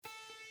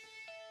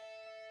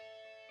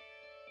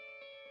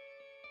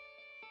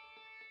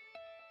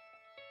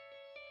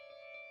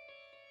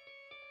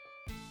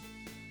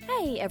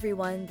Hey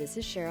everyone, this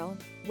is Cheryl.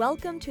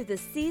 Welcome to the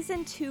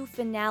Season 2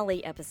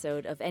 finale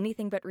episode of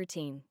Anything But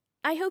Routine.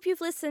 I hope you've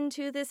listened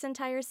to this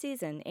entire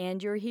season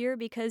and you're here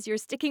because you're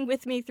sticking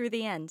with me through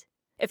the end.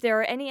 If there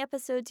are any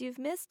episodes you've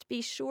missed,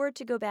 be sure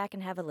to go back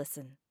and have a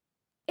listen.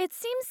 It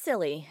seems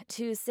silly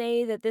to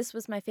say that this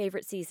was my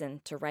favorite season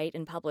to write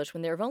and publish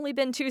when there have only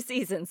been 2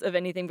 seasons of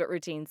Anything But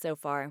Routine so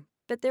far,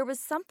 but there was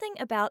something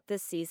about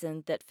this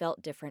season that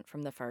felt different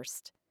from the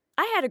first.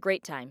 I had a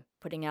great time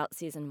putting out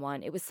Season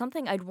 1. It was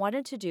something I'd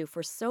wanted to do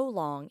for so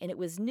long, and it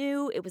was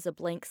new, it was a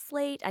blank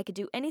slate, I could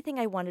do anything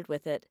I wanted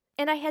with it,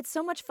 and I had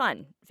so much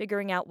fun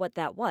figuring out what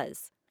that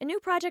was. A new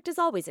project is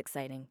always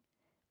exciting.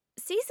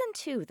 Season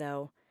 2,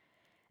 though,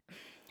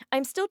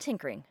 I'm still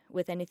tinkering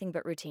with Anything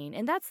But Routine,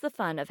 and that's the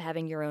fun of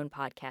having your own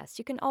podcast.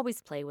 You can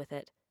always play with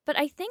it. But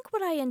I think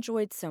what I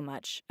enjoyed so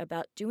much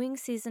about doing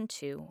Season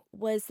 2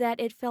 was that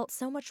it felt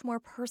so much more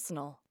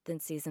personal than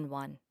Season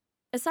 1.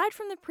 Aside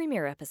from the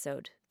premiere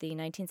episode, the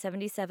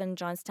 1977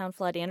 Johnstown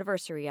Flood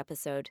anniversary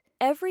episode,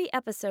 every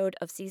episode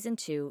of Season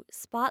 2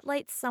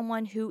 spotlights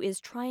someone who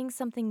is trying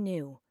something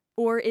new,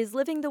 or is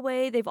living the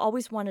way they've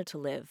always wanted to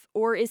live,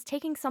 or is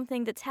taking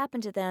something that's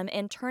happened to them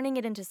and turning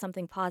it into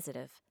something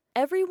positive.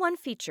 Everyone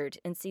featured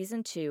in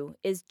Season 2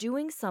 is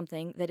doing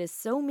something that is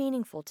so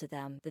meaningful to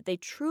them that they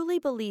truly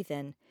believe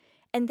in,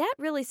 and that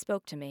really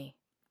spoke to me.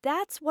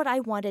 That's what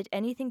I wanted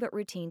Anything But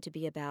Routine to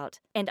be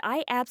about, and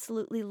I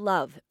absolutely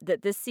love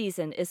that this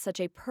season is such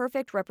a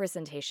perfect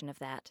representation of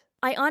that.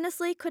 I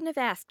honestly couldn't have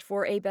asked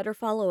for a better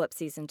follow-up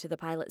season to the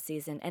pilot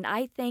season, and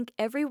I thank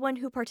everyone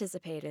who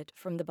participated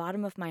from the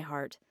bottom of my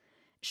heart.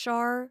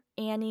 Shar,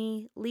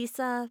 Annie,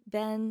 Lisa,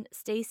 Ben,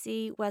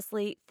 Stacy,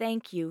 Wesley,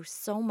 thank you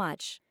so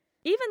much.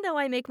 Even though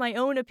I make my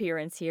own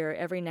appearance here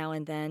every now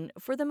and then,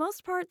 for the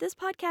most part, this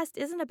podcast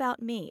isn't about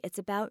me. It's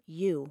about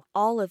you,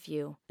 all of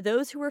you,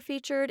 those who are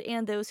featured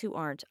and those who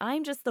aren't.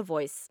 I'm just the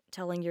voice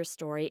telling your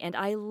story, and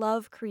I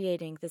love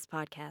creating this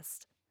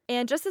podcast.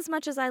 And just as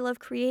much as I love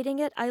creating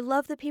it, I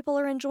love that people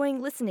are enjoying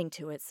listening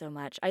to it so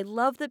much. I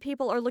love that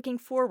people are looking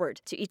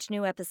forward to each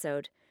new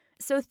episode.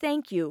 So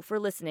thank you for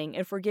listening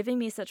and for giving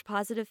me such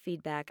positive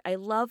feedback. I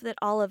love that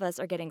all of us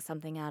are getting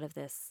something out of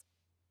this.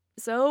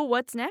 So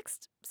what's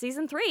next?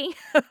 Season 3,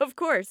 of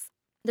course.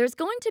 There's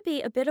going to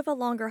be a bit of a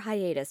longer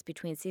hiatus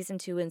between Season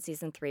 2 and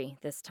Season 3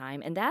 this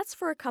time, and that's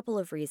for a couple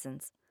of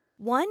reasons.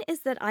 One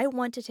is that I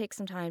want to take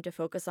some time to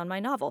focus on my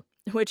novel,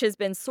 which has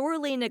been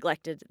sorely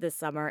neglected this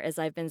summer as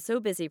I've been so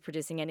busy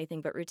producing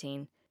Anything But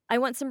Routine. I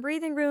want some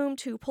breathing room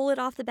to pull it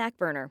off the back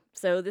burner,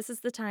 so this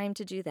is the time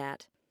to do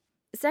that.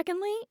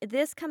 Secondly,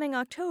 this coming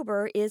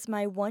October is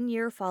my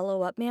 1-year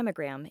follow-up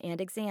mammogram and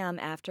exam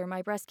after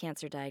my breast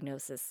cancer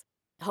diagnosis.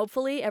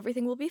 Hopefully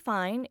everything will be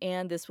fine,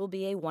 and this will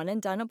be a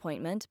one-and-done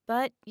appointment,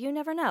 but you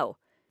never know.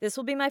 This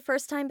will be my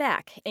first time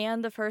back,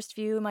 and the first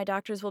view my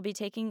doctors will be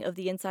taking of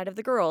the inside of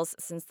the girls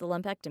since the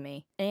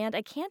lumpectomy. And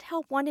I can't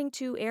help wanting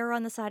to err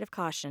on the side of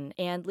caution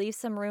and leave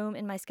some room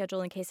in my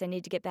schedule in case I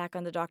need to get back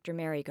on the Dr.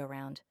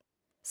 merry-go-round.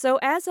 So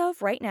as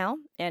of right now,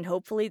 and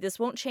hopefully this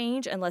won't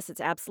change unless it's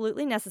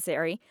absolutely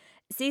necessary,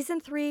 Season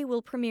 3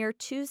 will premiere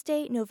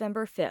Tuesday,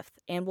 November 5th,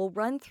 and will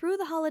run through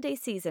the holiday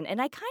season, and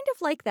I kind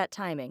of like that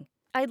timing.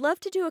 I'd love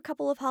to do a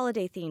couple of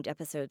holiday-themed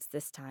episodes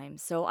this time,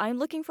 so I'm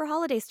looking for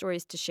holiday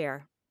stories to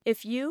share.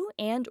 If you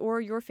and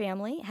or your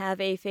family have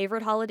a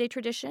favorite holiday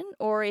tradition,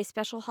 or a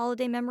special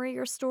holiday memory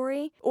or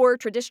story, or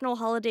traditional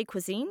holiday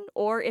cuisine,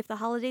 or if the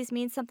holidays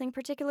mean something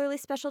particularly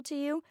special to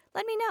you,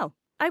 let me know.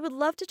 I would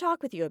love to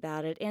talk with you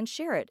about it and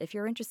share it if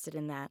you're interested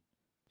in that.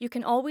 You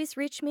can always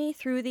reach me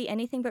through the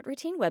Anything But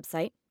Routine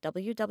website,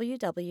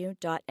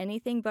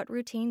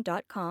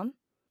 www.anythingbutroutine.com.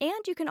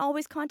 And you can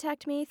always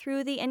contact me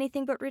through the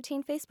Anything But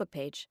Routine Facebook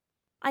page.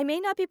 I may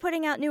not be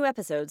putting out new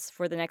episodes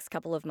for the next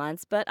couple of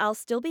months, but I'll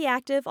still be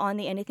active on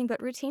the Anything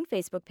But Routine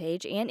Facebook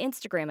page and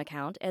Instagram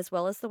account, as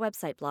well as the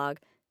website blog.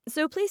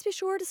 So please be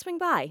sure to swing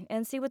by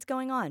and see what's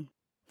going on.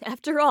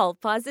 After all,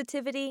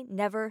 positivity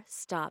never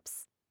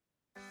stops.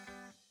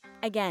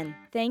 Again,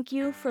 thank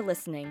you for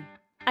listening.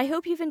 I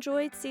hope you've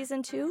enjoyed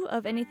Season 2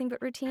 of Anything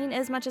But Routine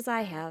as much as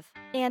I have,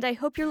 and I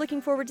hope you're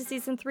looking forward to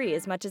Season 3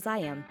 as much as I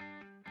am.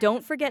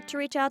 Don't forget to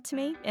reach out to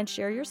me and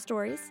share your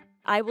stories.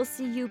 I will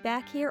see you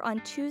back here on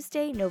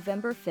Tuesday,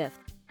 November 5th.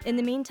 In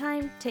the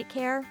meantime, take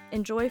care,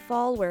 enjoy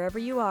fall wherever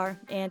you are,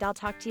 and I'll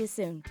talk to you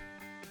soon.